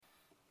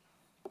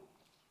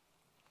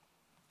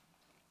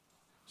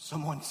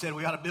Someone said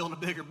we ought to build a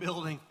bigger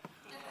building.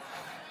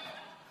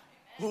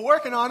 We're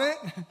working on it.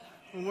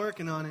 We're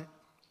working on it.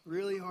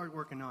 Really hard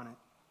working on it.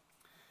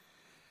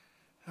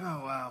 Oh,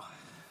 wow.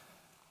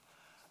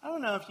 I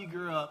don't know if you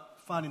grew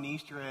up finding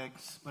Easter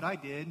eggs, but I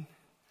did.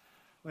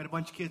 We had a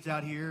bunch of kids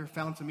out here,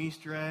 found some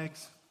Easter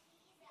eggs.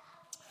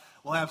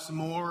 We'll have some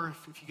more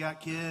if you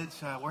got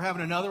kids. We're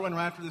having another one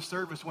right after the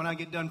service. When I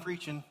get done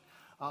preaching,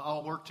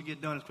 I'll work to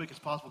get done as quick as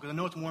possible because I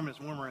know it's warm and it's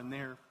warmer in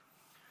there.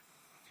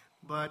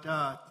 But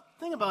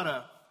thing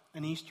about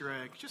an Easter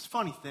egg, it's just a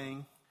funny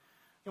thing.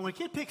 And when a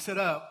kid picks it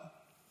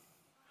up,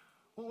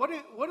 what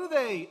do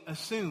they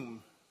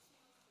assume?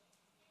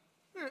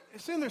 They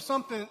assume there's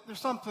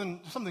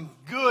something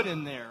good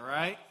in there,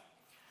 right?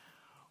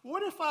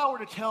 What if I were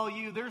to tell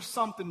you there's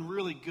something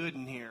really good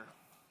in here?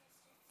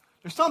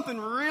 There's something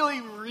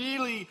really,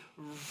 really,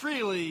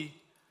 really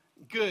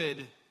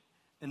good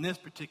in this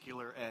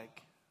particular egg.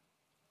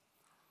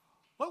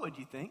 What would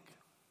you think?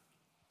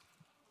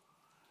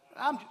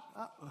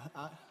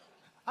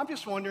 I'm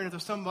just wondering if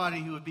there's somebody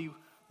who would be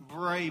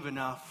brave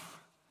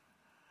enough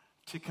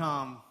to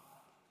come.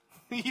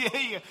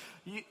 Yeah.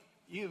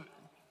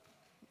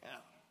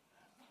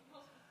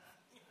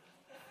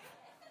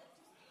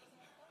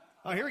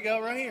 Oh, here we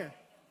go, right here.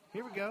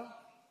 Here we go.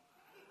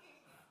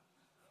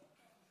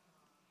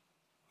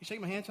 You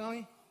shake my hand,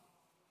 Tommy?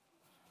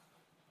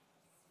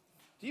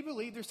 Do you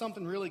believe there's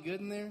something really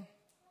good in there?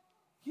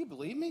 Do you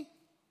believe me?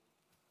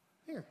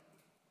 Here.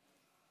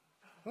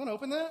 You want to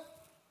open that?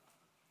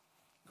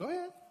 Go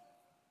ahead.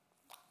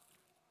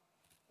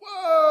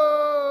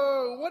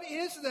 Whoa! What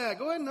is that?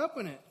 Go ahead and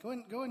open it. Go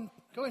ahead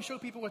and show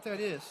people what that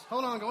is.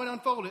 Hold on. Go ahead and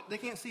unfold it. They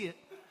can't see it.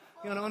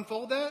 You want to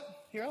unfold that?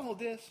 Here, I'll hold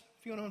this.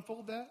 If you want to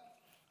unfold that,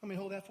 let me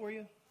hold that for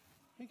you.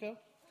 Here you go.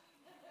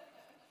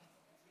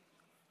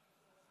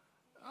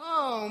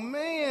 Oh,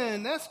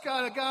 man, that's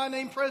got a guy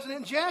named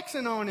President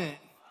Jackson on it.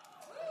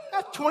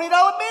 That's a $20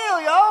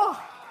 bill, y'all.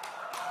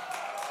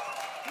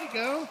 There you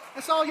go.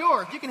 That's all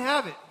yours. You can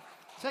have it.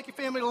 Take your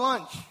family to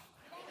lunch.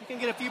 You can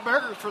get a few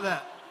burgers for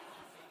that.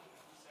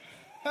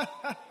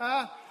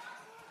 I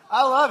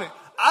love it.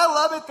 I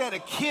love it that the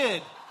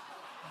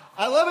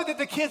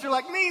kids are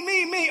like,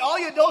 me. All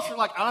you adults are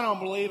like, I don't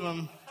believe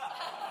him.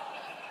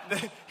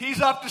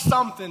 He's up to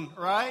something,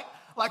 right?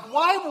 Like,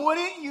 why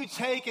wouldn't you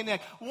take an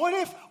egg? What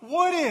if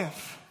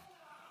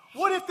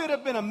there'd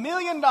have been $1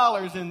 million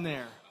in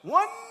there?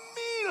 $1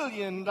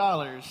 million.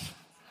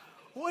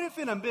 What if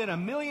it had been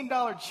 $1 million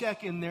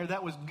check in there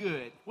that was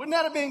good? Wouldn't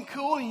that have been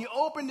cool? And you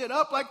opened it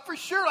up like, for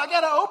sure, I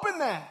got to open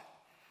that.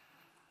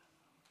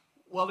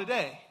 Well,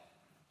 today,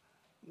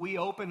 we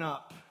open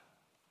up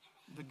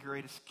the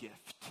greatest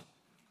gift.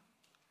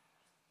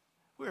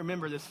 We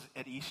remember this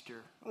at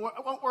Easter. We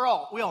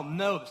all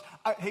know this.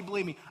 Hey,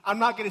 believe me, I'm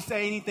not going to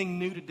say anything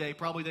new today,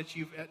 probably that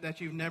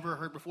you've never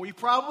heard before. You've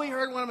probably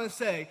heard what I'm going to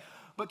say,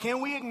 but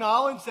can we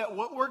acknowledge that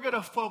what we're going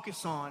to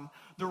focus on,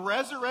 the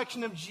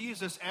resurrection of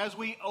Jesus, as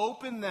we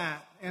open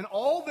that and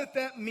all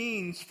that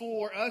means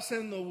for us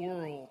and the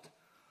world,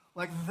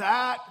 like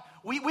that,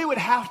 we would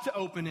have to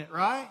open it,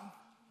 right?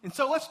 And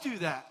so let's do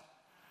that.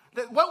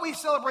 That what we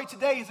celebrate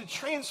today is a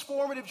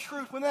transformative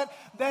truth. When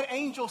that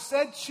angel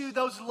said to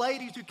those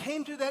ladies who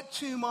came to that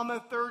tomb on the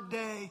third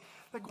day,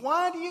 like,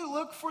 why do you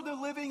look for the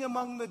living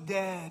among the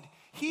dead?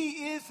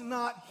 He is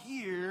not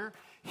here.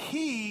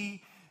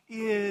 He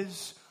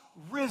is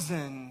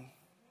risen.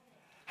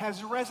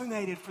 Has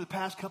resonated for the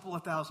past couple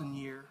of thousand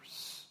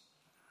years.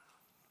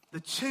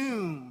 The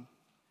tomb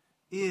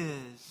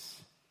is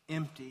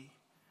empty.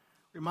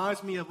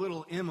 Reminds me of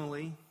little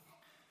Emily.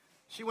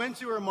 She went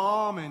to her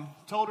mom and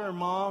told her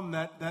mom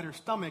that her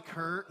stomach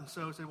hurt. And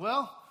so said,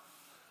 well,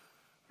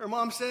 her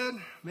mom said,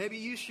 maybe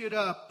you should,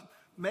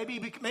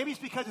 maybe it's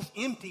because it's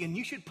empty and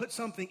you should put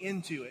something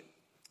into it.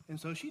 And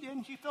so she did,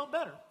 and she felt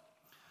better.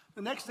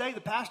 The next day,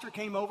 the pastor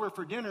came over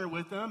for dinner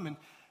with them, and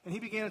he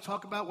began to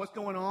talk about what's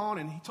going on.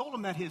 And he told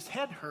him that his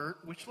head hurt,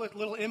 which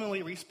little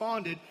Emily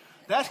responded,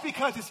 that's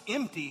because it's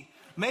empty.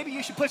 Maybe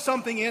you should put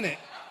something in it.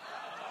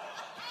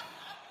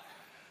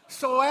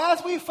 So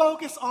as we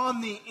focus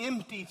on the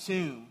empty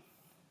tomb,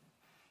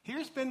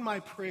 here's been my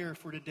prayer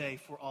for today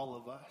for all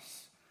of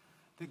us.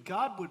 That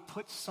God would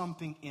put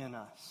something in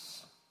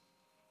us.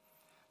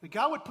 That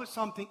God would put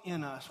something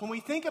in us. When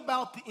we think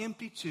about the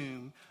empty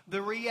tomb,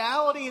 the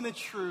reality and the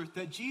truth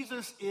that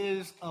Jesus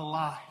is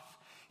alive.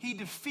 He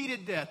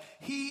defeated death.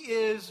 He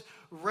is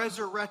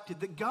resurrected.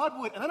 That God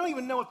would, and I don't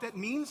even know what that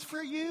means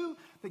for you,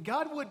 that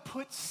God would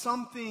put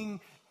something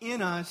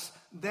in us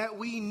that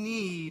we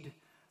need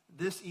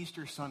this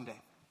Easter Sunday.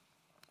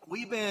 For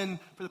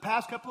the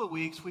past couple of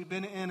weeks, we've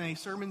been in a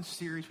sermon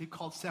series we've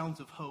called Sounds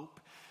of Hope.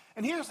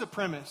 And here's the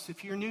premise.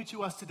 If you're new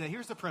to us today,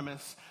 here's the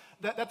premise.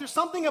 That there's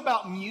something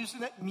about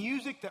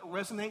music that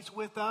resonates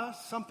with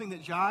us, something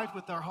that jives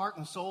with our heart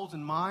and souls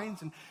and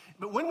minds.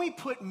 But when we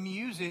put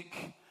music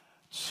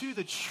to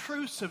the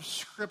truths of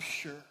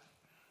Scripture,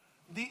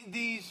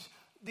 these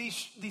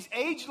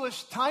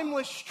ageless,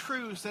 timeless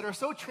truths that are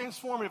so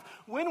transformative,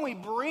 when we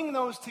bring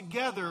those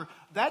together,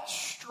 that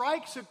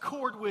strikes a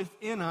chord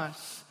within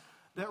us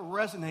that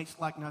resonates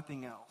like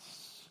nothing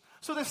else.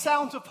 So the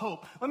sounds of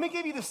hope. Let me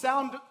give you the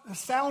sound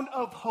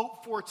of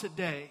hope for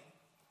today.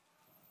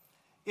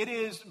 It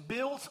is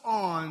built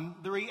on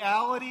the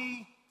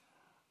reality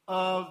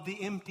of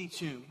the empty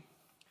tomb.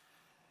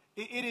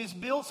 It is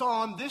built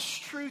on this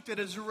truth that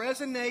has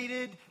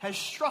resonated, has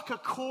struck a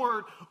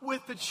chord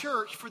with the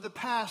church for the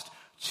past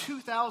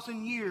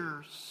 2,000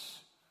 years.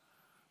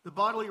 The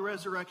bodily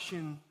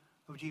resurrection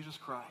of Jesus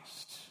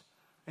Christ.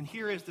 And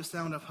here is the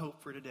sound of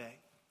hope for today.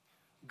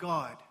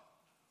 God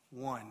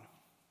won.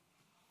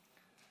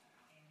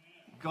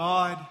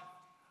 God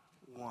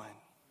won.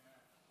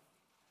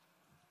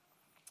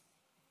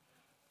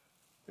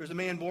 There's a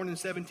man born in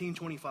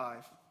 1725.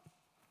 Let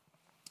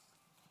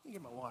me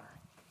get my water.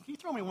 Can you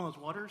throw me one of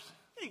those waters?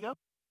 There you go.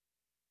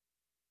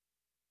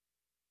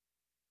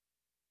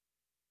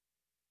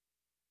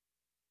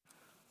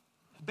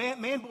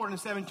 Man born in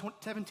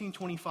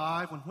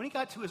 1725. When he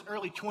got to his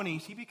early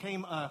 20s, he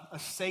became a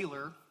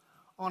sailor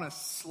on a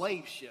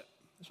slave ship.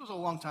 This was a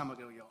long time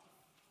ago, y'all.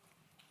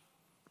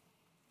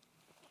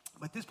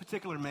 But this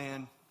particular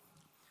man,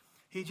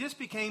 he just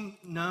became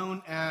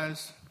known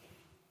as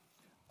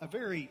a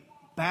very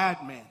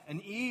bad man,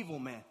 an evil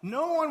man.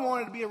 No one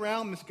wanted to be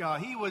around this guy.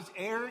 He was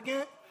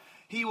arrogant.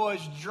 He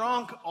was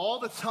drunk all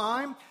the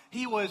time.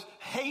 He was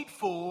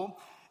hateful.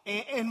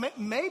 And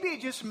maybe,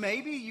 just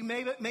maybe, you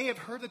may have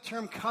heard the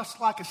term cuss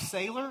like a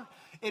sailor.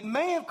 It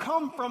may have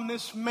come from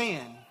this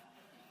man.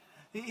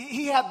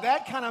 He had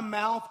that kind of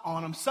mouth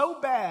on him, so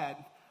bad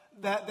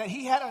that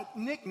he had a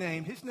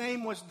nickname. His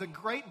name was the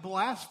Great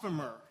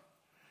Blasphemer.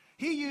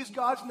 He used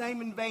God's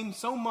name in vain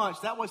so much,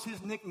 that was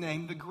his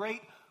nickname, the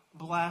Great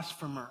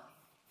Blasphemer.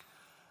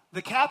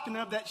 The captain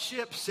of that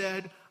ship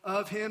said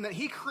of him that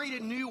he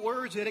created new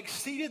words that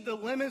exceeded the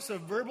limits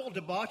of verbal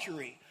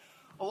debauchery.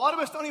 A lot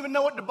of us don't even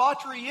know what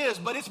debauchery is,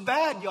 but it's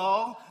bad,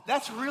 y'all.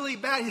 That's really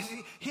bad.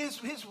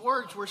 His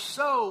words were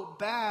so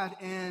bad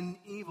and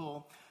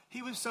evil.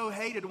 He was so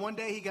hated. One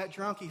day he got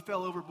drunk, he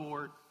fell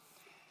overboard.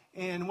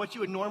 And what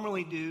you would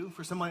normally do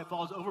for somebody that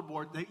falls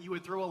overboard, that you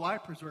would throw a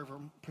life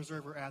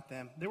preserver at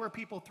them. There were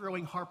people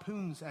throwing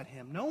harpoons at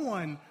him. No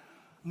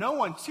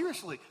one,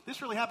 seriously,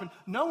 this really happened.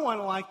 No one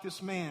liked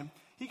this man.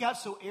 He got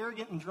so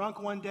arrogant and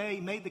drunk one day,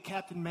 he made the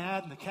captain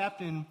mad, and the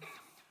captain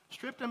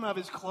stripped him of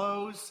his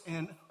clothes,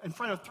 and in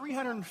front of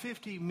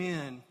 350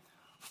 men,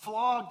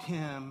 flogged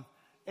him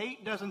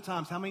 8 dozen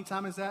times. How many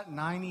times is that?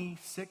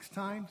 96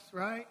 times,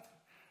 right?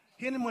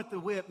 Hit him with the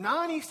whip.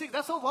 96,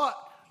 that's a lot.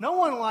 No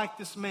one liked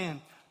this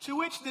man. To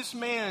which this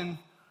man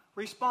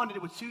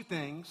responded with 2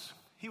 things.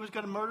 He was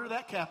going to murder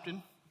that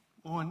captain,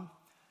 one,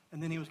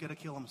 and then he was going to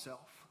kill himself.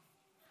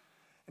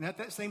 And at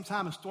that same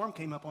time, a storm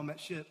came up on that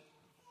ship.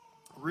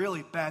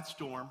 Really bad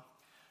storm.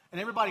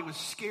 And everybody was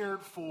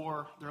scared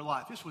for their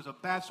life. This was a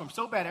bad storm.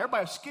 So bad,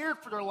 everybody was scared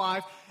for their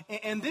life.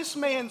 And this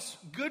man's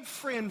good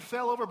friend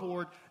fell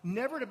overboard,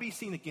 never to be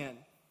seen again.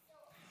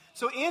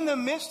 So in the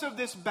midst of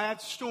this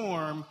bad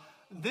storm,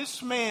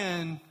 this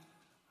man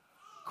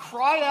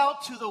cried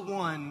out to the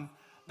one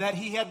that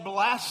he had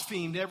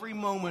blasphemed every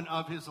moment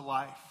of his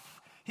life.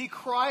 He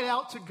cried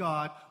out to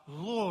God,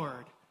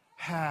 Lord,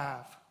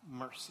 have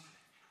mercy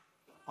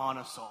on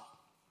us all.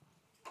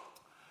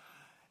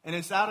 And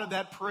it's out of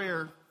that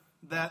prayer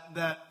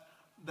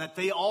that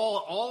they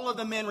all of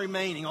the men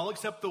remaining, all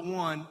except the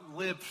one,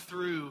 lived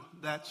through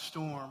that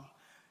storm.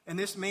 And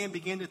this man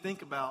began to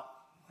think about,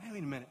 wait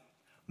a minute,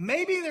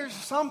 maybe there's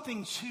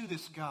something to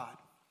this God.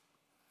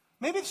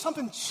 Maybe there's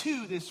something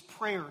to this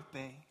prayer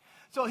thing.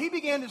 So he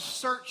began to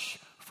search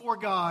for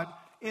God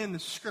in the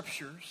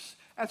scriptures,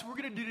 as we're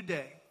going to do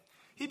today.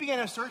 He began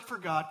to search for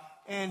God,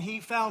 and he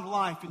found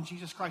life in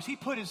Jesus Christ. He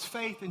put his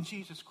faith in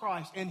Jesus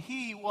Christ, and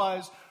he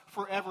was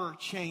forever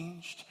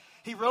changed.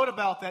 He wrote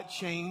about that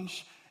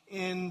change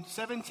in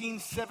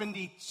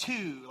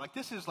 1772. Like,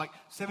 this is like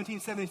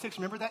 1776.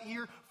 Remember that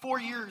year? 4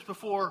 years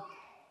before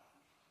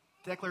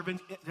Declaration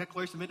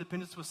of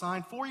Independence was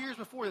signed. 4 years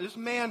before, this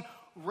man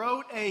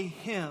wrote a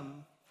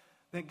hymn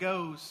that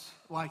goes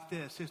like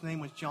this. His name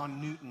was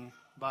John Newton,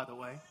 by the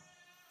way.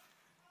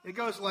 It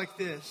goes like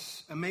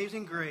this.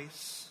 Amazing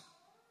grace,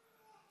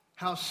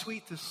 how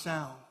sweet the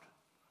sound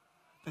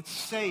that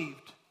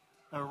saved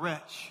a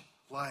wretch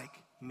like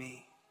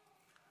me.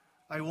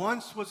 I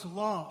once was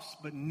lost,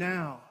 but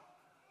now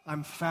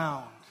I'm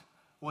found.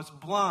 Was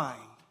blind,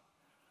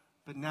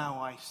 but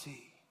now I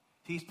see.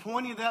 He's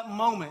pointing to that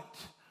moment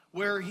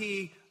where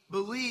he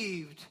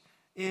believed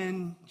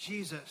in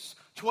Jesus.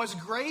 'Twas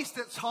grace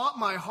that taught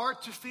my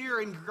heart to fear,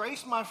 and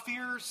grace my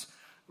fears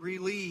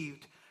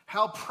relieved.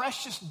 How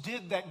precious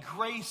did that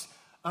grace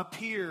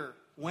appear.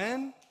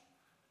 When?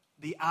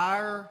 The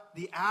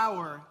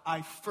hour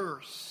I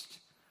first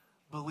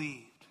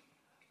believed.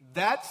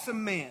 That's a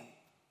man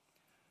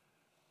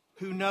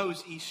who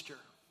knows Easter.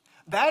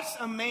 That's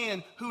a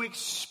man who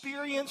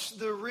experienced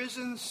the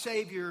risen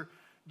Savior,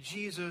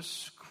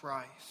 Jesus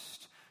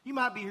Christ. You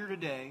might be here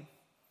today,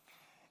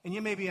 and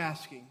you may be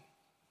asking,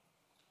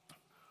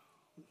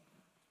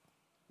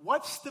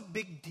 what's the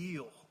big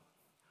deal?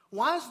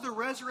 Why is the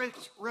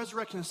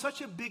resurrection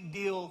such a big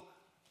deal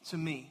to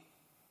me?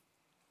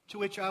 To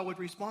which I would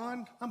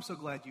respond, I'm so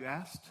glad you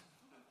asked.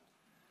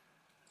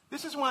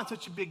 This is why it's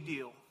such a big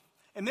deal.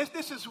 And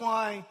this is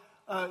why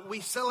we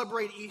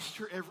celebrate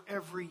Easter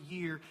every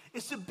year.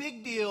 It's a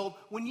big deal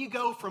when you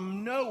go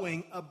from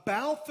knowing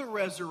about the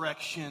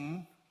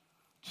resurrection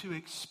to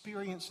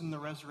experiencing the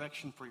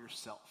resurrection for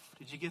yourself.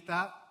 Did you get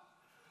that?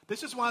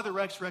 This is why the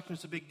resurrection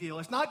is a big deal.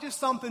 It's not just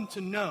something to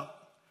know.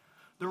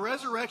 The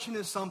resurrection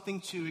is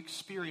something to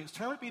experience.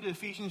 Turn with me to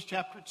Ephesians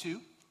chapter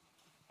 2.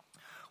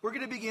 We're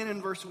going to begin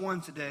in verse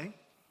 1 today.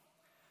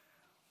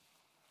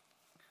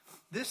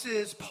 This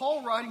is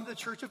Paul writing to the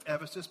church of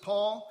Ephesus.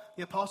 Paul,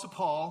 the Apostle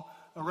Paul,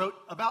 wrote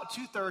about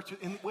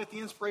 2/3, with the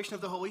inspiration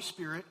of the Holy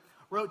Spirit,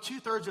 wrote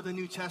 2/3 of the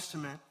New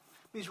Testament.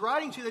 He's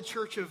writing to the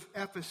church of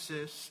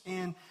Ephesus,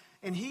 and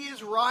he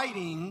is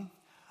writing,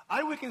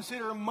 I would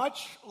consider,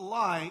 much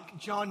like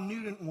John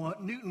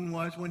Newton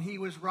was when he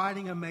was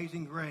writing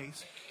Amazing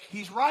Grace.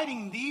 He's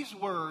writing these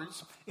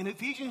words in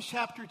Ephesians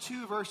chapter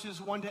 2, verses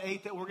 1 to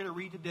 8 that we're going to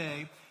read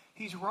today.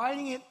 He's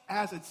writing it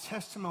as a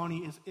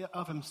testimony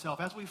of himself.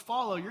 As we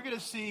follow, you're going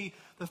to see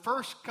the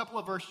first couple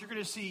of verses, you're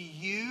going to see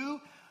you,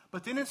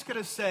 but then it's going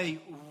to say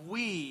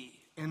we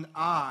and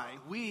I,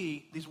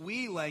 we, this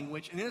we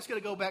language, and then it's going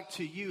to go back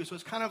to you. So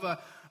it's kind of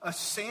a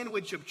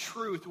sandwich of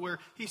truth where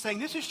he's saying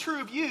this is true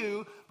of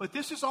you, but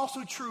this is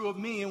also true of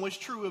me and what's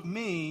true of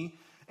me.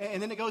 And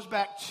then it goes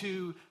back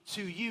to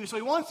you. So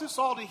he wants us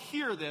all to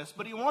hear this,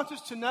 but he wants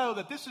us to know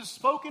that this is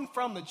spoken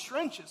from the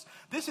trenches.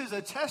 This is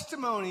a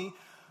testimony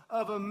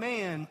of a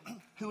man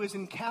who has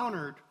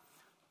encountered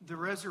the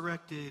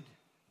resurrected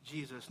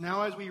Jesus.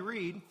 Now, as we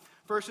read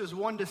verses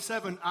 1 to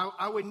 7,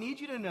 I would need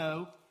you to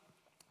know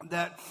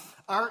that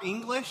our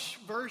English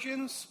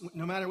versions,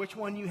 no matter which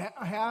one you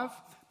have,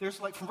 there's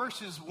like from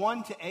verses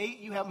 1 to 8,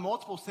 you have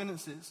multiple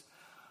sentences.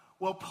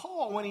 Well,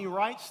 Paul, when he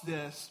writes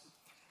this,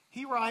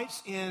 he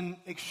writes in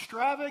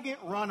extravagant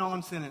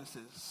run-on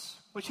sentences,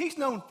 which he's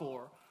known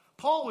for.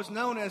 Paul was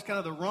known as kind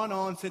of the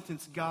run-on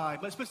sentence guy,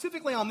 but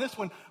specifically on this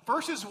one,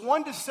 verses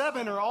 1 to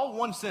 7 are all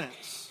one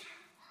sentence.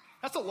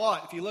 That's a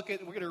lot. If you look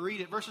at, we're going to read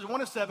it, verses 1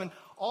 to 7,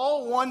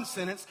 all one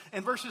sentence,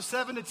 and verses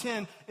 7 to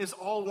 10 is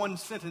all one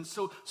sentence.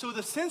 So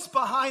the sense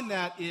behind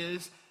that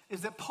is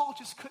that Paul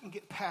just couldn't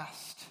get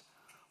past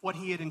what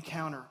he had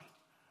encountered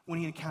when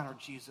he encountered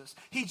Jesus.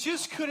 He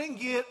just couldn't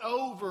get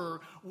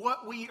over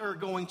what we are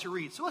going to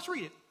read. So let's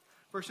read it.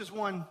 Verses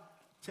 1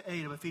 to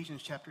 8 of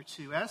Ephesians chapter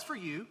 2. As for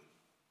you,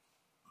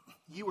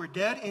 you were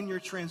dead in your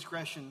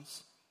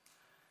transgressions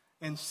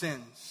and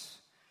sins,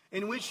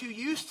 in which you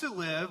used to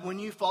live when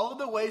you followed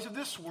the ways of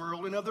this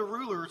world and of the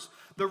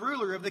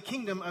ruler of the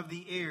kingdom of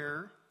the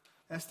air.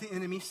 That's the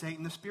enemy,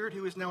 Satan, the spirit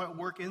who is now at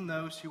work in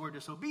those who are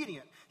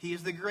disobedient. He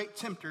is the great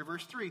tempter.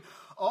 Verse 3,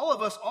 all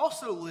of us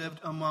also lived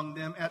among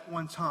them at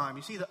one time.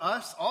 You see,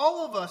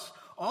 all of us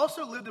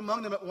also lived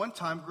among them at one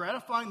time,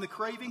 gratifying the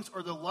cravings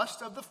or the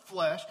lust of the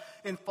flesh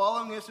and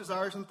following its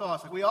desires and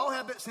thoughts. Like we all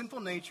have that sinful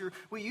nature.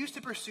 We used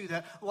to pursue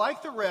that.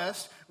 Like the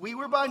rest, we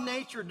were by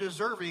nature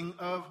deserving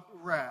of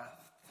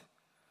wrath.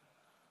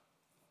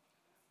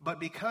 But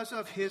because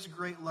of his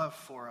great love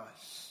for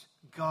us,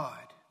 God,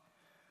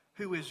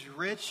 who is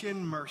rich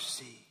in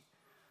mercy,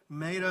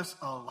 made us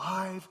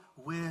alive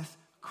with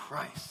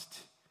Christ.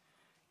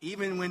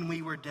 Even when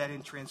we were dead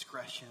in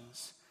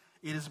transgressions,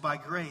 it is by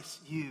grace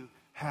you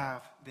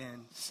have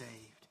been saved.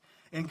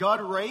 And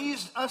God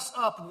raised us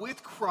up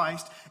with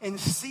Christ and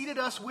seated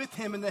us with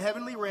him in the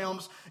heavenly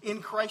realms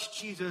in Christ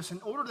Jesus,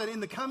 in order that in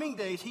the coming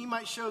days he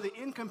might show the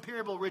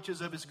incomparable riches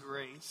of his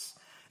grace,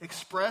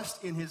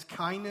 expressed in his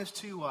kindness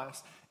to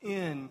us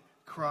in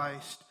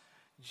Christ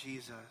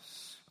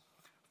Jesus.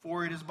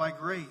 For it is by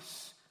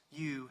grace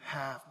you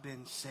have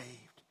been saved,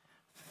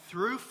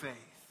 through faith.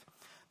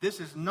 This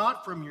is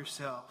not from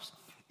yourselves.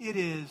 It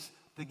is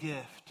the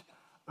gift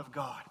of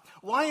God.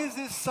 Why is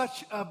this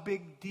such a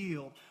big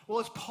deal? Well,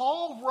 it's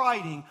Paul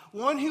writing,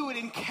 one who had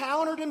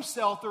encountered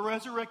himself, the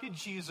resurrected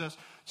Jesus,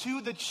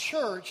 to the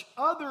church,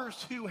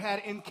 others who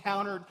had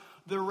encountered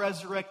the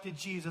resurrected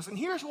Jesus. And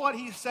here's what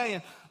he's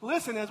saying.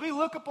 Listen, as we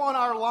look upon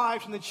our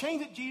lives and the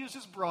change that Jesus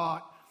has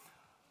brought,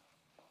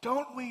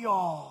 don't we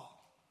all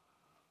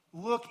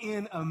look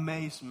in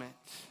amazement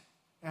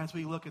as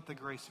we look at the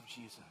grace of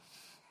Jesus?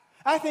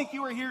 I think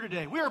you are here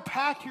today. We are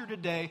packed here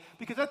today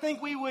because I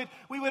think we would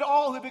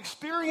all have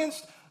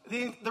experienced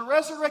the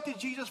resurrected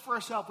Jesus for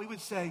ourselves. We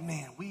would say,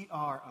 man, we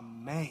are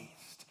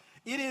amazed.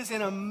 It is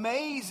an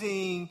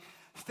amazing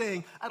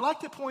thing. I'd like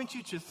to point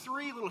you to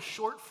 3 little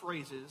short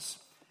phrases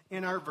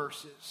in our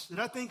verses that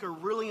I think are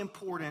really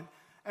important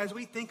as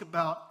we think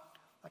about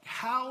like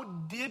how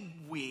did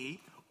we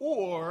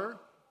or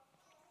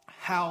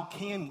how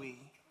can we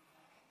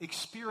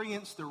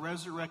experience the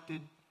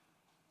resurrected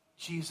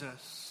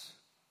Jesus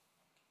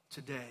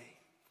today.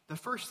 The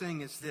first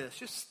thing is this,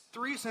 just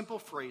 3 simple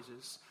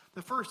phrases.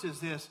 The first is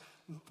this,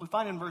 we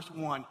find in verse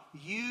 1,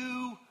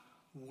 you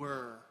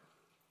were.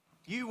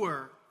 You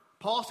were.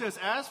 Paul says,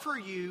 as for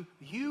you,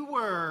 you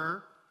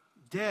were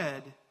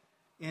dead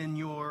in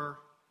your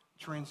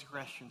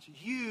transgressions.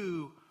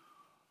 You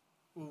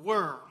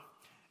were.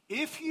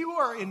 If you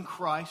are in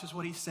Christ, is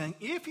what he's saying.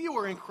 If you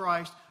are in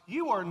Christ,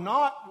 you are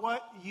not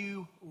what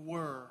you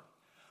were.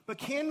 But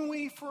can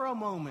we, for a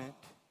moment,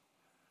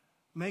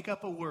 make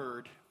up a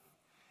word?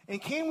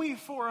 And can we,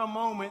 for a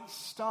moment,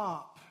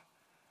 stop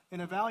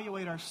and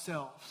evaluate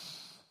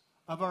ourselves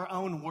of our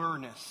own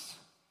werness?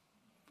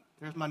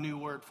 There's my new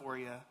word for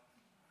you.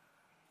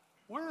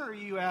 Where are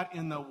you at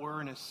in the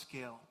werness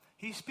scale?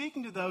 He's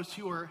speaking to those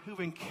who've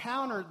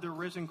encountered the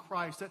risen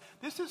Christ. That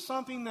this is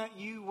something that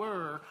you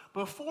were.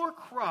 Before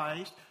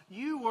Christ,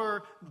 you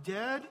were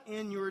dead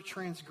in your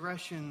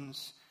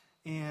transgressions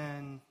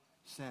and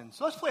sins.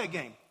 So let's play a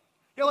game.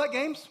 You like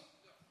games?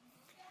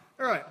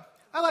 All right.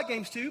 I like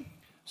games too.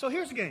 So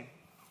here's the game.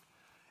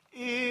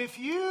 If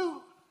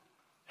you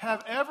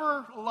have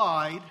ever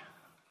lied,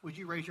 would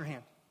you raise your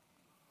hand?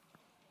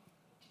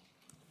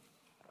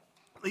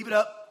 Leave it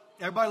up.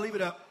 Everybody leave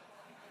it up.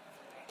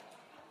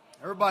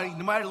 Everybody,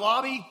 no matter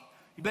lobby,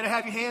 you better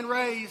have your hand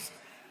raised.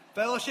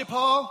 Fellowship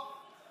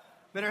hall,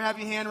 better have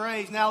your hand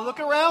raised. Now look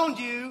around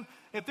you.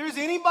 If there's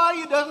anybody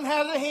who doesn't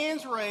have their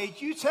hands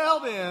raised, you tell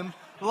them,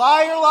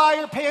 liar,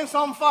 liar, pants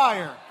on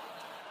fire.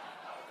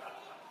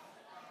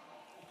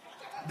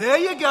 There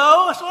you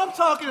go. That's what I'm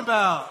talking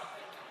about.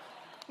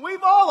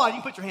 We've all lied.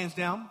 You can put your hands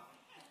down.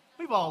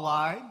 We've all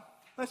lied.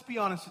 Let's be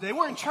honest today.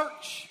 We're in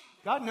church.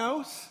 God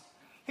knows.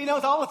 He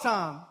knows all the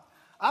time.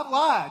 I've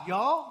lied,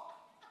 y'all.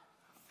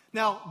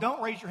 Now,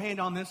 don't raise your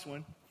hand on this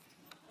one.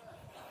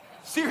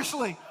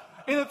 Seriously.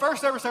 In the first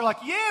service, they're like,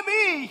 yeah,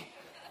 me.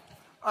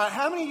 All right,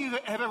 how many of you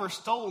have ever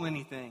stolen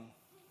anything?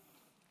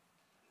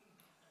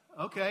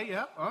 Okay,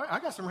 yeah. All right, I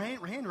got some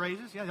hand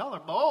raises. Yeah, y'all are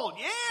bold.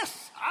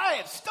 Yes, I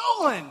have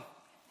stolen.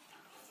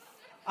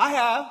 I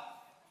have.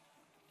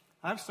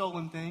 I've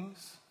stolen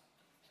things.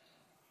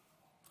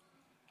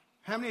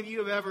 How many of you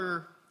have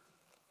ever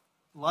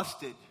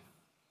lusted?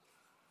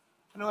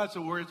 I know that's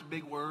a word. It's a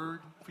big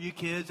word for you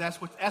kids.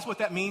 Ask what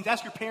that means.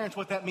 Ask your parents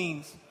what that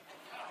means.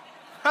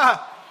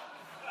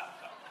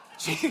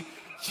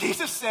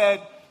 Jesus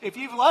said, if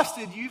you've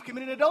lusted, you've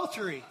committed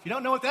adultery. If you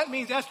don't know what that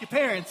means, ask your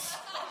parents.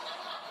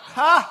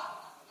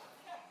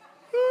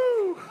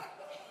 Woo.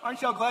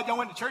 Aren't y'all glad y'all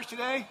went to church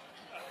today?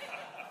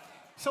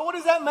 So what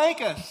does that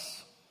make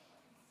us?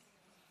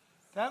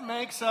 That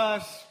makes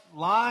us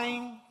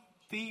lying,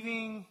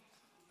 thieving,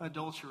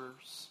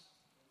 adulterers.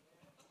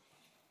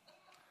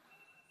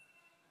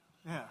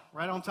 Yeah,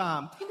 right on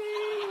time. Ding,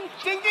 ding,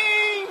 ding,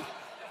 ding.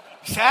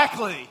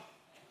 Exactly.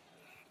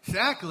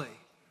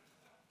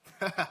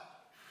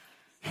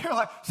 You're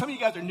like, some of you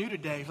guys are new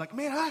today. It's like,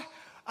 man,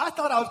 I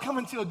thought I was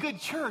coming to a good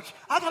church.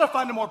 I got to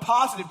find a more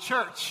positive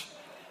church.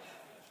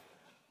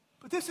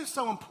 But this is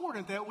so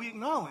important that we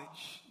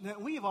acknowledge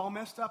that we have all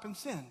messed up and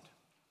sinned.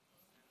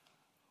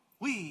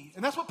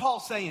 And that's what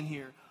Paul's saying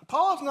here.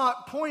 Paul's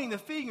not pointing the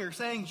finger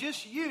saying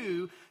just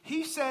you.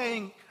 He's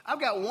saying, I've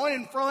got one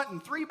in front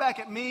and three back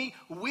at me.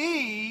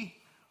 We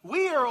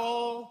are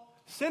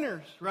all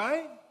sinners,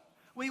 right?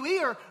 We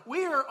are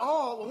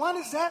all. Well, why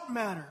does that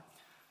matter?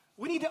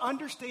 We need to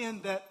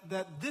understand that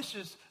this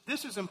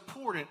is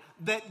important.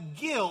 That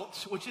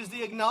guilt, which is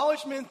the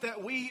acknowledgement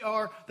that we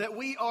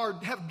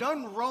have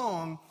done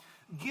wrong,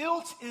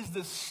 guilt is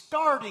the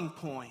starting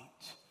point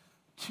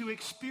to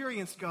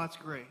experience God's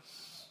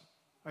grace.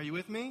 Are you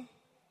with me?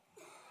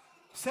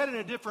 Said in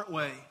a different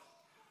way,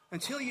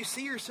 until you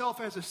see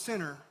yourself as a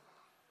sinner,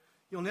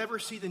 you'll never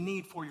see the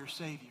need for your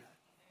Savior.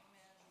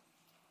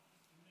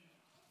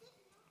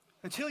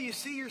 Until you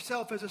see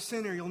yourself as a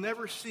sinner, you'll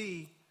never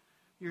see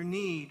your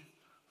need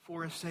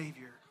for a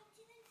Savior.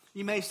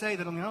 You may say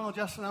that, oh,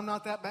 Justin, I'm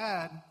not that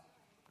bad.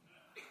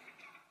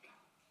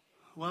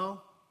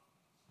 Well,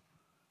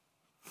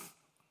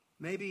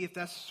 maybe if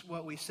that's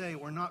what we say,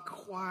 we're not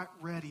quite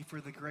ready for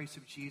the grace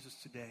of Jesus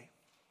today.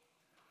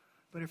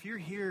 But if you're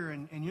here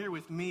and you're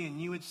with me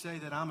and you would say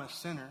that I'm a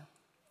sinner,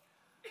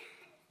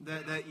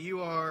 that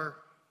you are,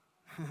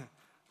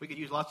 we could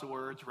use lots of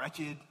words,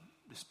 wretched,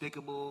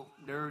 despicable,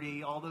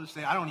 dirty, all those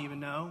things. I don't even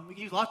know. We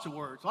could use lots of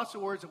words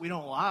that we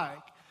don't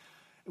like.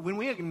 When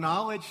we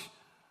acknowledge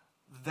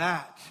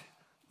that,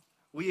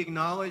 we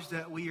acknowledge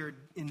that we are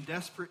in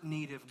desperate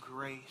need of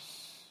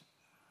grace.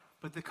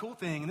 But the cool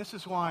thing, and this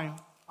is why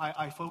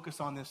I focus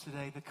on this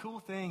today, the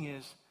cool thing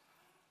is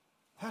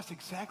that's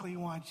exactly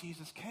why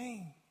Jesus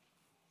came.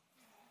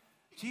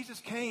 Jesus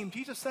came.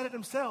 Jesus said it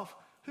himself.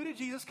 Who did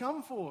Jesus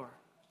come for?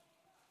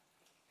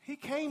 He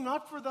came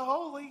not for the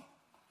holy.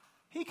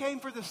 He came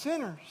for the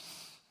sinners.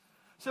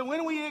 So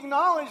when we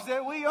acknowledge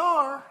that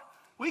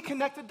we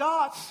connect the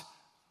dots.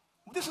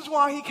 This is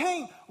why he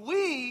came.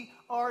 We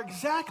are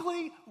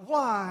exactly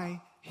why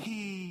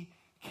he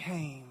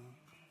came.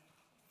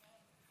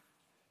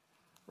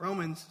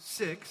 Romans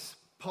 6,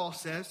 Paul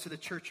says to the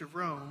church of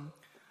Rome,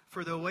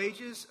 for the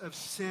wages of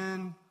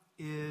sin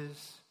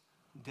is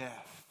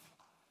death.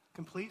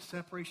 Complete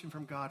separation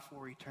from God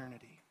for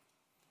eternity.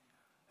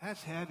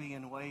 That's heavy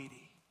and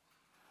weighty.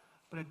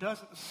 But it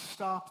doesn't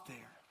stop there.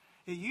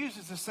 It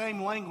uses the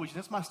same language.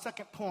 That's my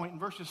second point in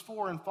verses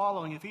 4 and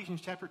following,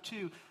 Ephesians chapter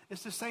 2.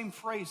 It's the same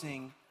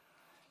phrasing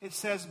it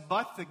says,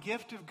 but the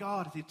gift of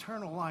God is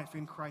eternal life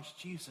in Christ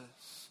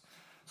Jesus.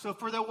 So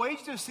for the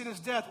wages of sin is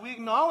death. We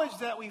acknowledge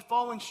that we've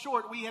fallen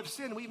short. We have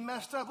sinned. We've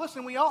messed up.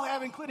 Listen, we all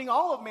have, including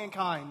all of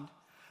mankind.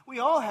 We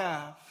all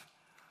have.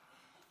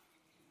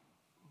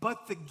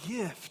 But the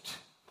gift.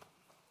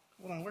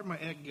 Hold on, where'd my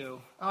egg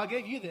go? Oh, I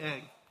gave you the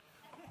egg.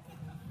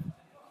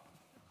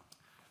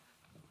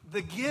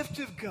 The gift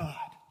of God.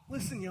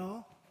 Listen,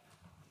 y'all.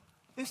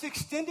 It's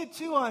extended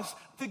to us.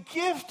 The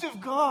gift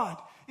of God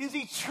is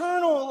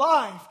eternal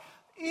life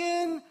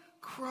in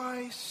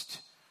Christ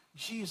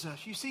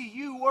Jesus. You see,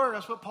 you were,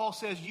 that's what Paul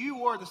says, you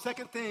were. The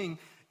second thing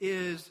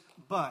is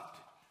but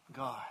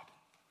God.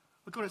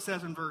 Look what it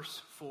says in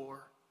verse 4.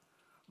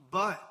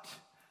 But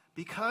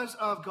because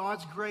of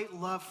God's great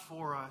love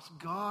for us,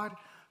 God,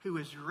 who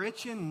is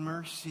rich in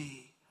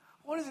mercy,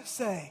 what does it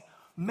say?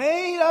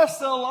 Made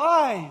us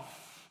alive.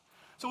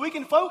 So we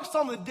can focus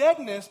on the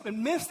deadness but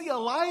miss the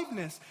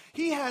aliveness.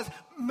 He has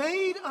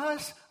made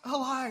us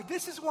alive.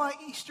 This is why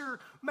Easter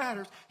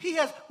matters. He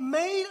has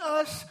made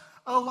us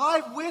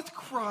alive with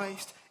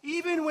Christ,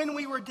 even when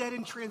we were dead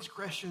in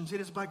transgressions. It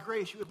is by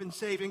grace you have been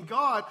saved. And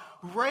God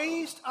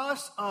raised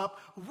us up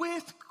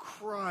with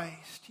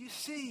Christ. You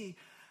see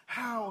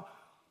how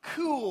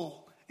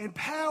cool and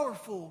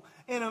powerful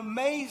and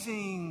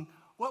amazing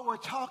what we're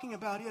talking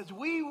about is.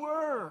 We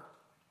were,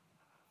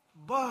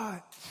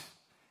 but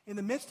in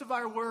the midst of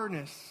our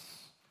awareness,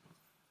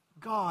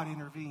 God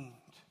intervened.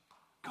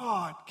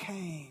 God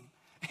came,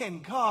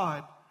 and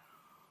God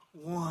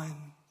won.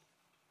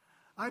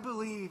 I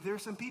believe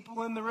there's some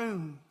people in the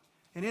room,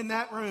 and in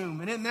that room,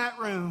 and in that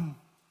room,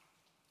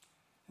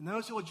 and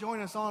those who will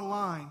join us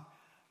online.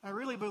 I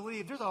really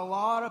believe there's a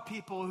lot of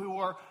people who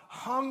are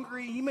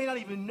hungry. You may not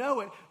even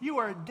know it. You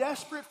are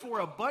desperate for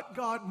a but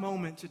God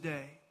moment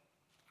today.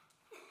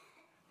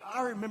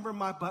 I remember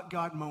my but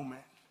God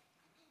moment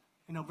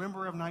in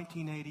November of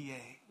 1988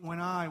 when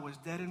I was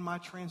dead in my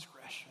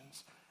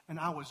transgressions and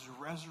I was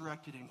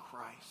resurrected in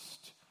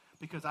Christ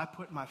because I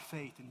put my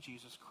faith in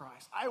Jesus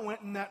Christ. I went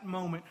in that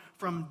moment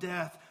from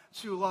death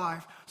to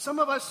life. Some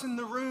of us in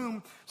the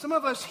room, some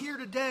of us here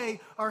today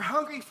are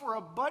hungry for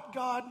a but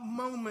God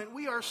moment.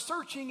 We are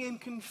searching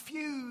and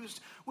confused.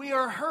 We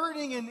are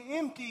hurting and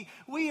empty.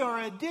 We are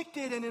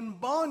addicted and in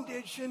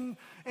bondage. And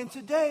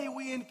today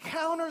we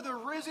encounter the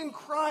risen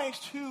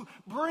Christ who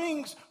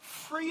brings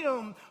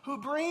freedom, who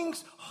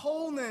brings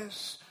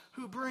wholeness,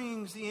 who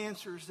brings the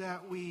answers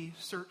that we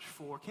search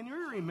for. Can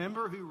you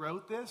remember who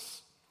wrote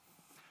this?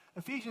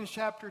 Ephesians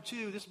chapter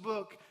 2, this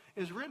book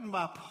is written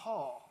by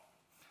Paul.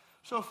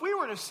 So if we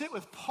were to sit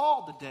with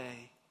Paul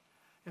today,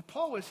 if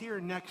Paul was here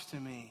next to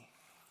me,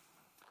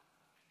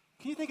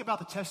 can you think about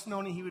the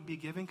testimony he would be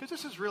giving? Because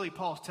this is really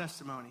Paul's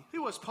testimony.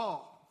 Who was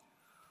Paul?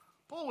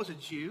 Paul was a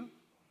Jew,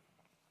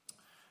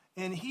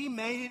 and he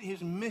made it his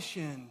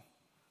mission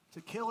to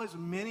kill as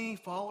many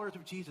followers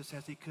of Jesus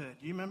as he could.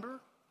 Do you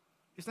remember?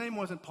 His name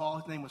wasn't Paul,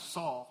 his name was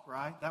Saul,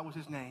 right? That was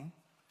his name.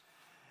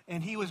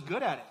 And he was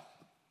good at it.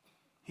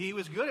 He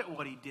was good at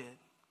what he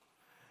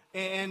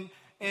did.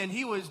 And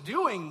he was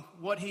doing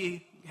what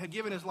he had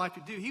given his life to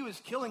do. He was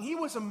killing. He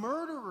was a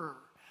murderer.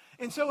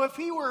 And so if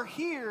he were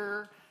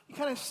here, you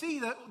kind of see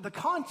the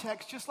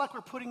context, just like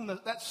we're putting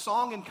that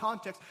song in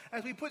context.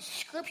 As we put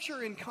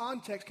Scripture in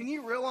context, can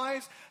you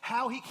realize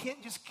how he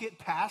can't just get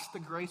past the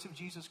grace of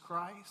Jesus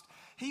Christ?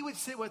 He would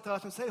sit with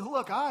us and say,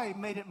 look, I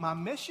made it my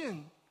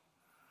mission.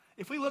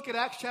 If we look at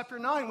Acts chapter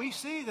 9, we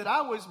see that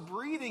I was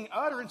breathing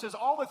utterances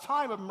all the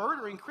time of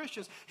murdering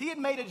Christians. He had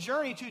made a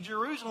journey to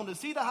Jerusalem to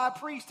see the high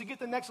priest to get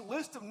the next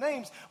list of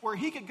names where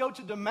he could go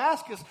to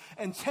Damascus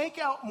and take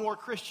out more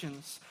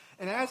Christians.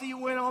 And as he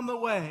went on the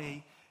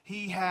way,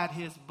 he had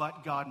his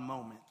but God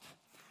moment.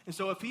 And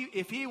so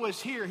if he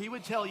was here, he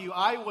would tell you,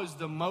 I was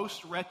the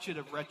most wretched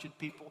of wretched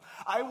people.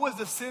 I was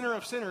the sinner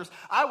of sinners.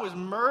 I was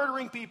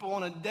murdering people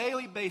on a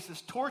daily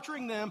basis,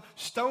 torturing them,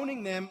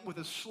 stoning them with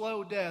a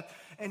slow death.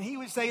 And he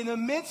would say, in the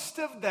midst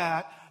of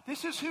that,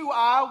 this is who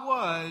I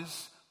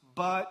was,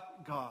 but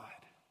God.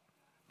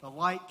 The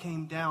light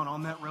came down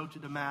on that road to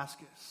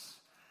Damascus.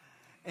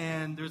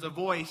 And there's a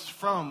voice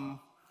from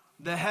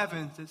the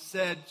heavens that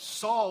said,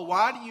 Saul,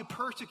 why do you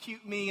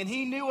persecute me? And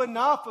he knew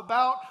enough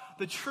about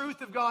the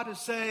truth of God to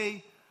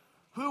say,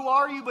 who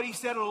are you? But he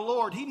said, oh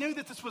Lord. He knew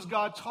that this was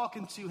God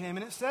talking to him.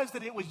 And it says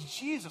that it was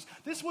Jesus.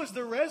 This was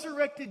the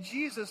resurrected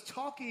Jesus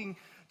talking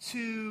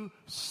to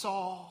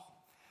Saul.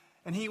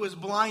 And he was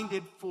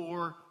blinded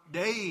for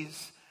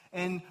days.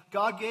 And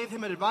God gave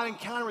him a divine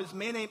encounter with this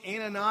man named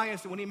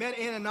Ananias. And when he met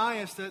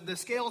Ananias, the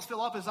scales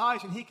fell off his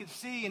eyes and he could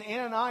see. And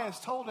Ananias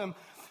told him,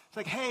 it's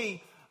like,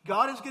 hey,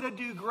 God is going to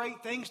do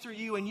great things through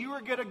you, and you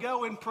are going to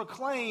go and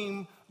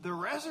proclaim the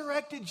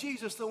resurrected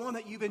Jesus, the one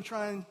that you've been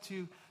trying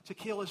to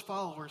kill his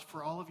followers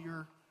for all of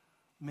your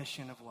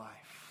mission of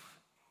life.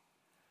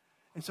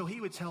 And so he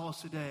would tell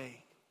us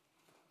today,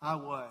 I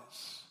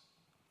was,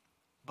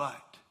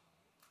 but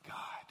God.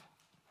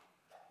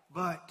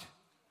 But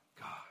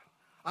God.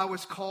 I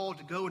was called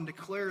to go and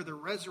declare the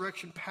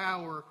resurrection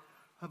power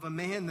of a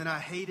man that I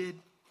hated,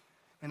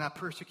 and I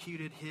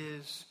persecuted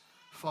his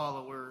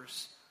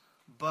followers.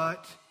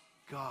 but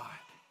God,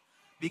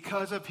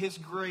 because of his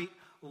great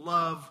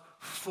love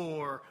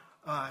for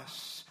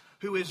us,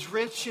 who is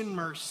rich in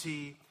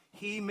mercy,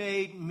 he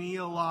made me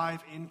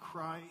alive in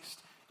Christ,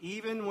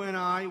 even when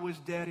I was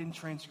dead in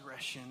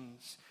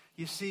transgressions.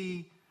 You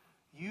see,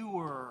 you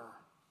were,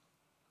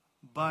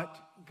 but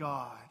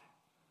God.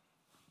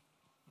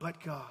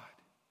 But God.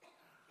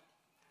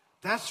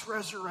 That's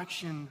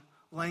resurrection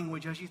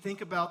language. As you think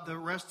about the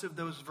rest of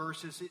those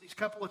verses, a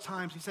couple of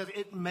times he says,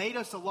 it made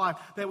us alive.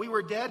 That we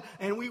were dead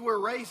and we were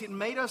raised. It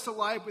made us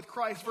alive with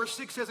Christ. Verse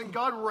 6 says, and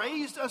God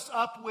raised us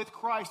up with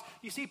Christ.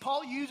 You see,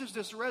 Paul uses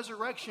this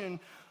resurrection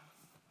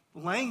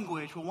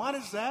language. Well, why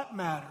does that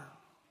matter?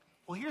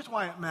 Well, here's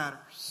why it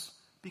matters.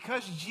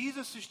 Because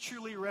Jesus is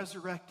truly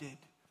resurrected,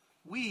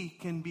 we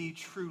can be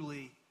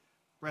truly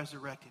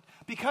resurrected.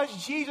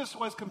 Because Jesus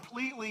was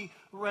completely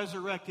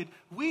resurrected,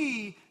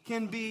 we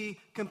can be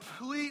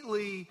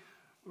completely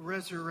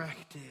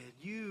resurrected.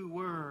 You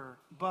were,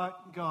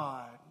 but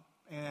God.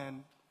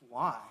 And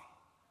why?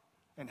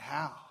 And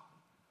how?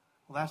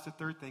 Well, that's the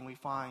third thing we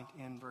find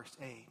in verse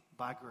 8.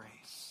 By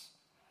grace.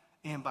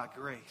 And by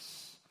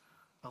grace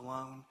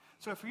alone.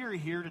 So if you're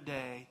here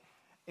today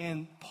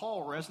and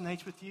Paul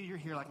resonates with you, you're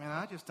here like, man,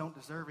 I just don't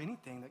deserve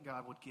anything that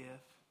God would give.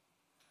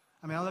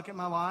 I mean, I look at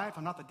my life.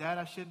 I'm not the dad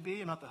I should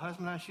be. I'm not the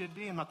husband I should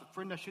be. I'm not the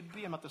friend I should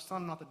be. I'm not the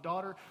son. I'm not the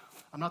daughter.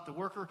 I'm not the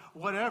worker,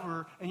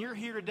 whatever. And you're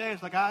here today.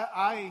 It's like,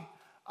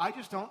 I'm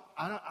just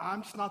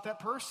not that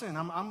person.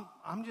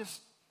 I'm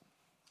just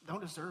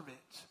don't deserve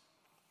it.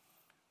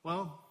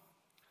 Well,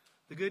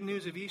 the good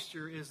news of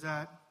Easter is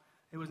that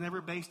it was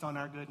never based on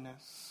our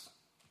goodness.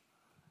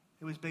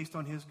 It was based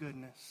on his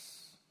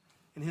goodness.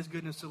 And his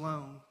goodness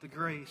alone, the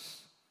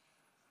grace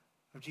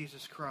of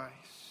Jesus Christ.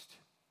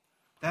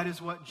 That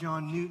is what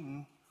John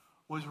Newton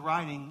was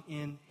writing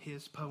in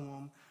his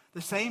poem.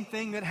 The same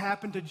thing that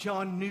happened to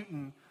John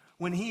Newton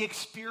when he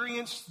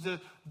experienced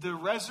the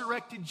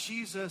resurrected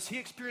Jesus. He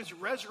experienced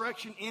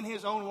resurrection in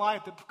his own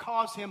life that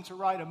caused him to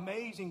write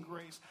Amazing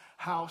Grace.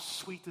 How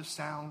sweet the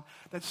sound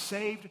that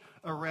saved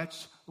a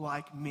wretch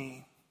like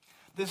me.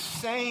 The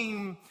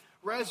same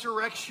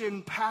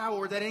resurrection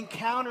power that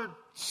encountered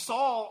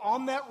Saul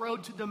on that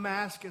road to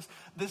Damascus,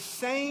 the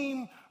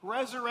same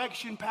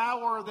resurrection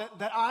power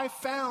that I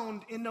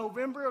found in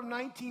November of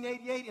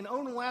 1988 in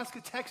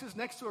Onalaska, Texas,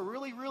 next to a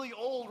really, really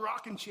old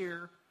rocking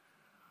chair,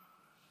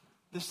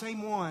 the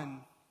same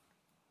one,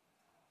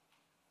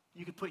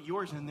 you could put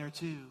yours in there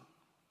too.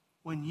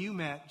 When you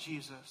met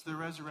Jesus, the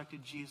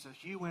resurrected Jesus,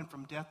 you went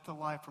from death to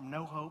life, from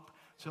no hope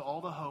to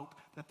all the hope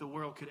that the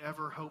world could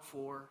ever hope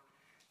for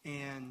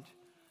and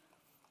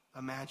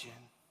imagine.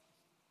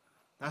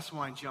 That's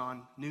why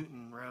John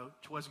Newton wrote,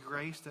 "'Twas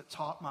grace that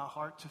taught my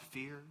heart to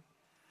fear,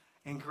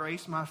 and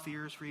grace my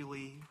fears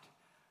relieved.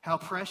 How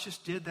precious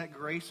did that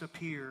grace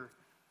appear,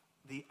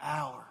 the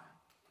hour,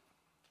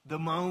 the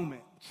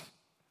moment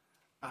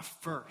I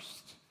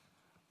first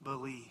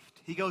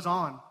believed." He goes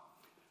on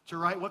to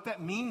write what that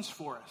means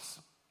for us,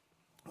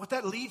 what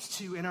that leads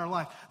to in our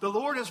life. The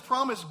Lord has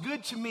promised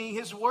good to me.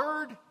 His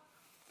word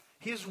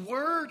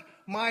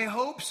my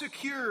hope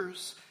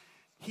secures.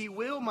 He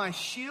will my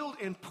shield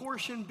and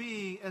portion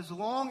be as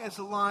long as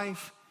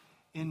life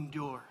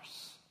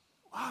endures.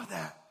 Love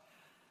that.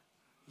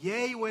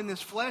 Yea, when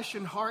this flesh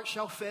and heart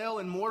shall fail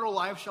and mortal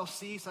life shall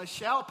cease, I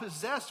shall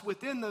possess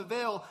within the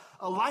veil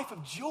a life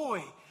of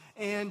joy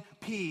and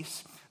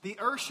peace. The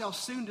earth shall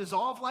soon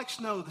dissolve like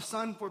snow, the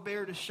sun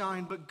forbear to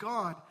shine, but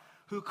God,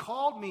 who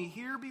called me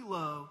here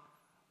below,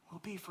 will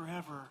be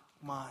forever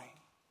mine.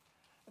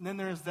 And then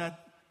there's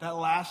that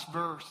last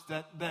verse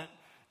that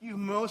you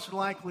most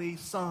likely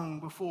sung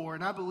before.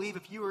 And I believe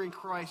if you are in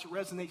Christ, it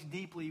resonates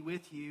deeply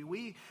with you.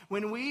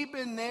 When we've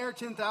been there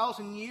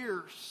 10,000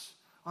 years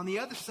on the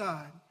other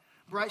side,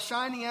 bright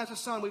shining as the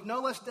sun, we've no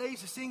less days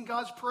to sing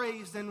God's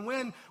praise than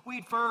when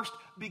we'd first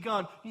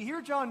begun. You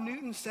hear John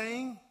Newton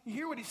saying, you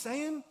hear what he's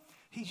saying?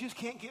 He just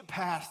can't get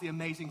past the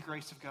amazing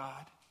grace of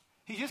God.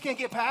 He just can't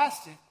get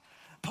past it.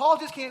 Paul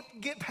just can't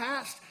get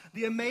past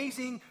the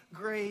amazing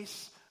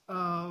grace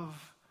of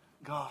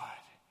God.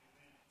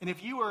 And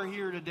if you are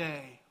here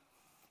today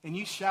and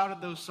you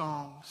shouted those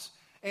songs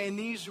and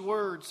these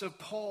words of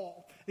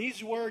Paul,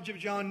 these words of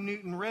John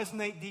Newton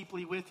resonate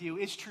deeply with you,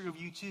 it's true of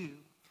you too.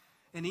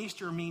 And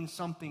Easter means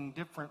something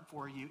different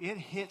for you. It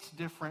hits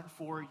different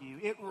for you.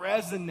 It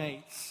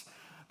resonates.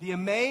 The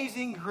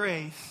amazing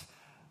grace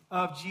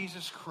of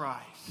Jesus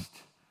Christ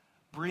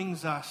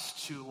brings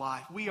us to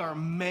life. We are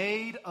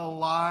made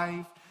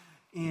alive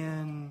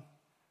in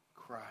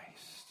Christ.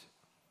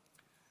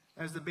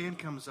 As the band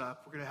comes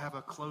up, we're going to have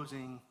a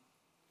closing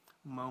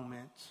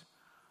moment.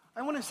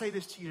 I want to say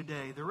this to you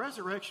today. The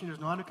resurrection is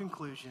not a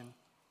conclusion.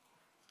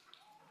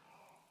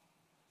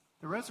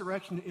 The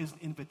resurrection is an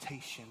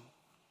invitation.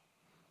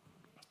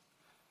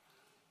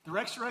 The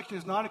resurrection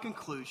is not a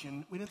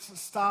conclusion. We didn't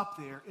stop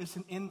there. It's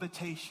an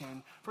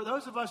invitation. For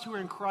those of us who are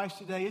in Christ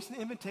today, it's an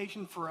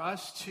invitation for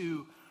us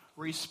to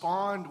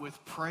respond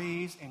with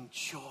praise and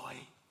joy.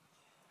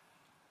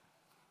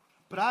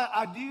 But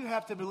I do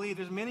have to believe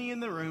there's many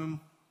in the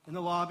room in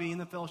the lobby, in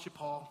the fellowship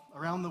hall,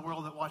 around the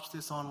world that watch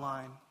this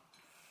online,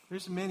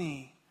 there's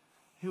many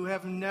who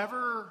have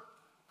never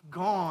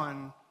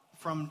gone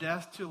from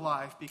death to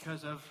life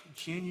because of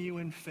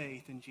genuine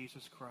faith in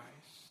Jesus Christ.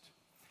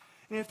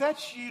 And if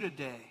that's you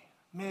today,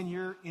 man,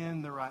 you're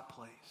in the right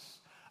place.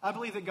 I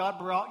believe that God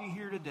brought you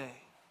here today.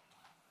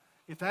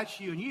 If that's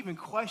you, and you even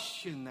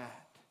question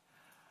that,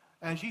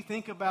 as you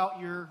think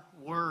about your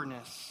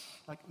worthiness,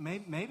 like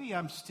maybe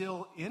I'm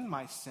still in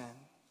my sin.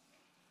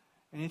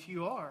 And if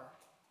you are,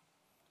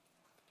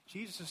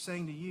 Jesus is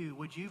saying to you,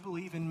 would you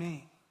believe in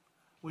me?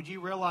 Would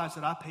you realize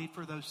that I paid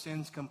for those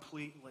sins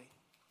completely?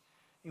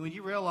 And would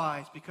you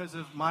realize, because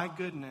of my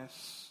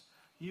goodness,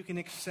 you can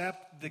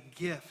accept the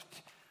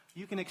gift.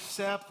 You can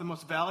accept the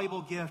most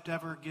valuable gift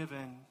ever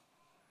given.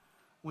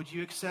 Would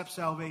you accept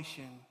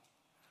salvation?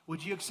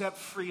 Would you accept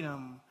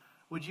freedom?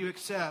 Would you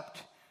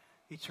accept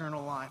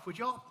eternal life? Would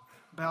y'all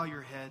bow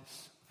your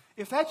heads?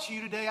 If that's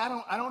you today, I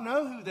don't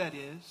know who that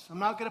is. I'm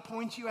not going to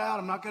point you out.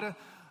 I'm not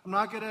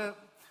going to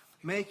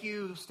make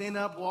you stand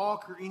up,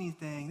 walk, or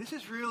anything. This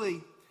is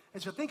really,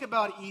 as I think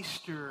about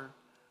Easter,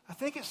 I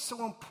think it's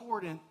so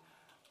important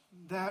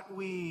that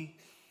we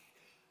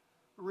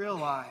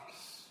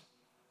realize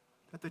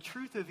that the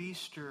truth of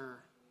Easter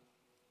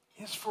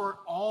is for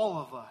all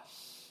of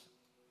us.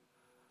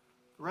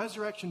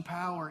 Resurrection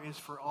power is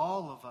for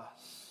all of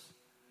us.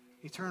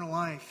 Eternal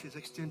life is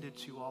extended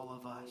to all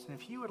of us. And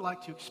if you would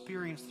like to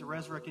experience the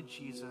resurrected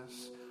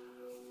Jesus,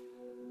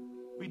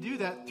 we do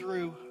that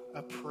through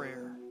a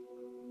prayer.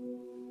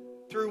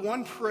 Through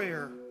one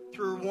prayer,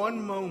 through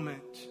one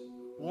moment,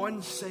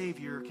 one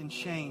Savior can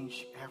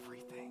change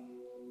everything.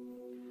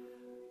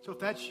 So if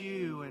that's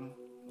you and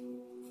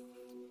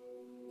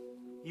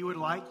you would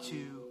like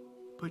to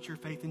put your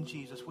faith in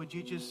Jesus, would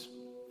you just,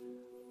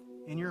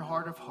 in your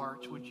heart of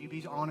hearts, would you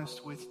be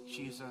honest with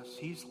Jesus?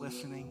 He's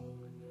listening.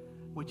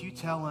 Would you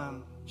tell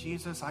him,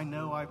 Jesus, I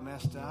know I've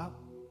messed up.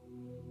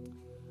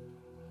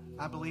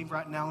 I believe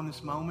right now in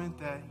this moment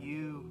that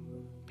you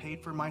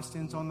paid for my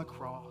sins on the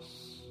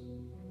cross.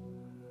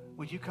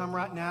 Would you come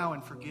right now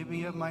and forgive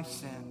me of my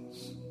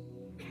sins?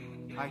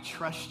 I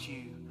trust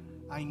you.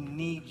 I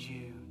need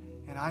you.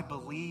 And I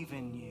believe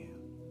in you.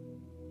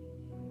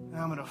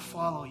 And I'm going to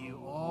follow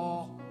you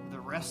all the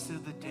rest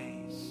of the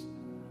days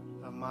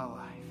of my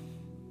life.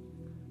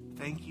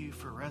 Thank you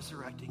for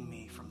resurrecting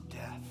me from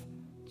death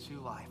to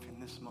life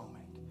in this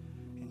moment.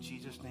 In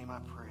Jesus' name I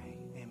pray.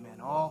 Amen.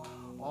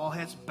 All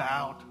heads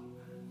bowed.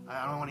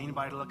 I don't want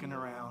anybody looking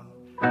around.